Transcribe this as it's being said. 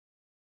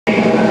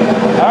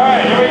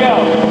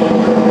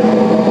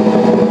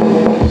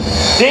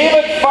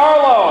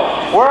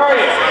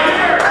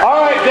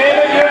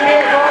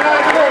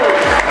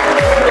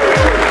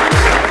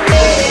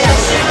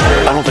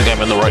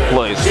right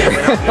place.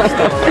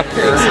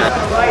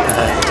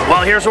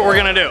 Well, here's what we're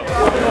gonna do.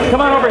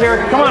 Come on over here.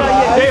 Come on,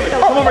 David.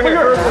 Come over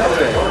here.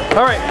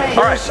 All right.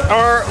 Here's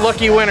our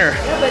lucky winner,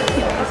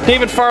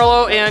 David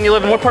Farlow, and you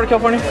live in what part of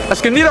California?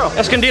 Escondido.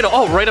 Escondido.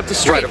 Oh, right up the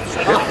street.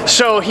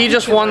 So he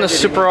just won this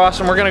super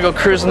awesome. We're gonna go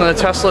cruising in the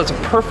Tesla. It's a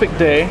perfect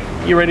day.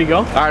 You ready to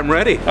go? I'm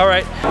ready. All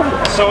right.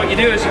 So what you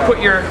do is you put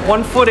your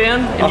one foot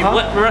in and you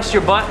let the rest of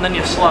your butt and then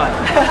you slide.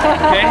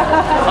 Okay?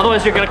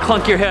 Otherwise you're gonna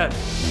clunk your head.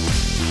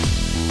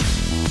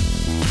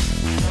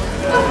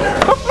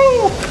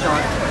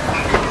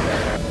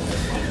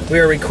 We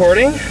are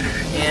recording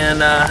and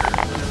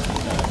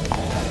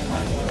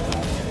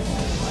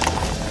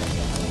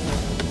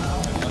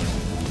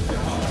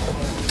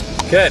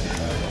good.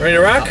 Ready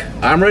to rock?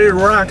 I'm ready to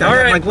rock. All I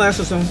got right. my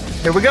glasses on.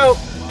 Here we go.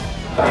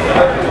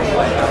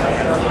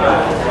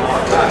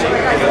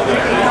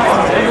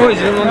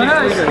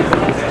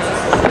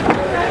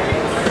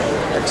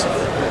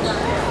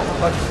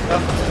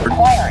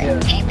 Acquiring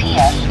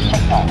GPS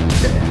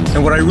signal.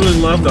 And what I really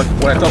loved,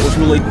 what I thought was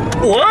really,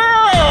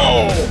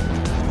 wow!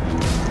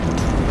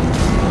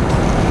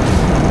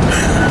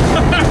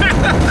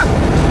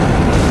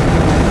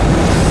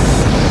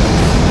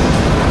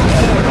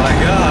 Oh my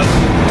God.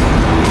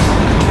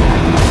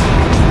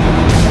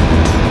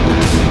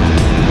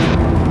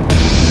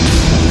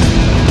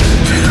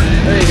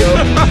 There you go.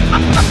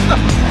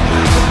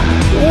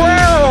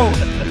 Wow!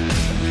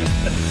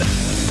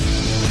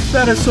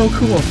 That is so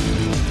cool.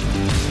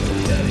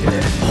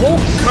 The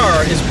whole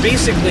car is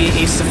basically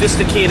a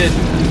sophisticated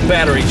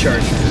battery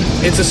charger.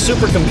 It's a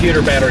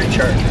supercomputer battery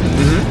charger.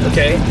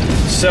 Okay,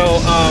 so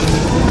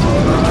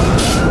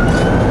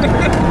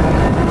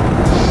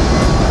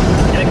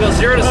and it goes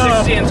 0 to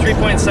 60 in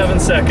 3.7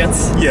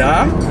 seconds.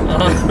 Yeah.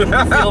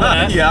 Feel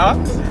that? Yeah.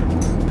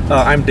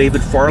 I'm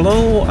David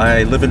Farlow.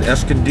 I live in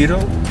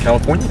Escondido,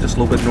 California, just a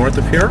little bit north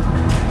of here.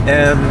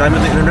 And I'm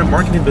in the internet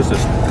marketing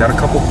business. Got a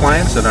couple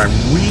clients and I'm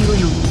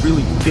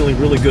really feeling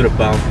really good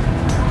about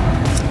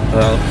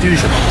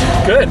Fusion.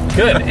 Good.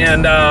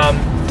 And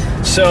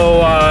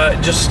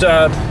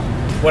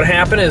what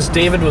happened is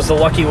David was the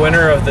lucky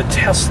winner of the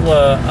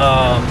Tesla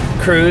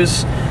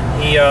cruise.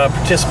 He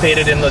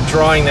participated in the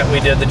drawing that we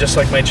did, the Just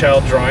Like My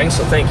Child drawing.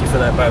 So thank you for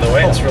that, by the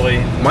way. It's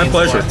really my means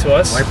pleasure a lot to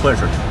us. My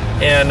pleasure.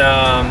 And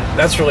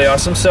that's really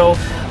awesome. So,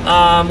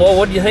 well,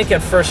 what did you think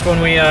at first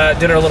when we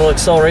did our little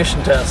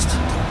acceleration test?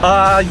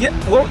 You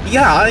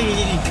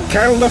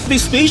kind of left me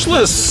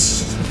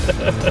speechless.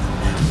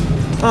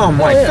 Oh,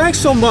 Mike, thanks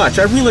so much.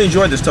 I really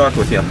enjoyed this talk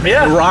with you.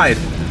 Yeah. The ride.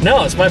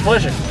 No, it's my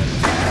pleasure.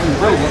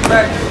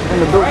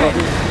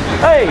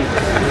 Hey,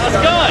 how's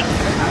it going?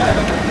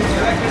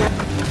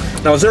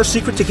 Now, is there a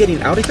secret to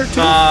getting out of here,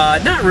 too?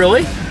 Not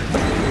really.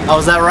 How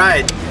was that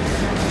ride?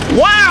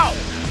 Wow!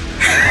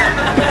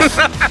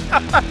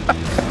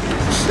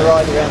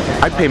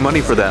 I'd pay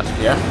money for that.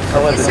 Yeah?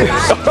 How was it?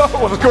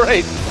 It was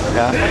great.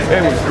 Yeah?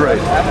 It was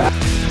great.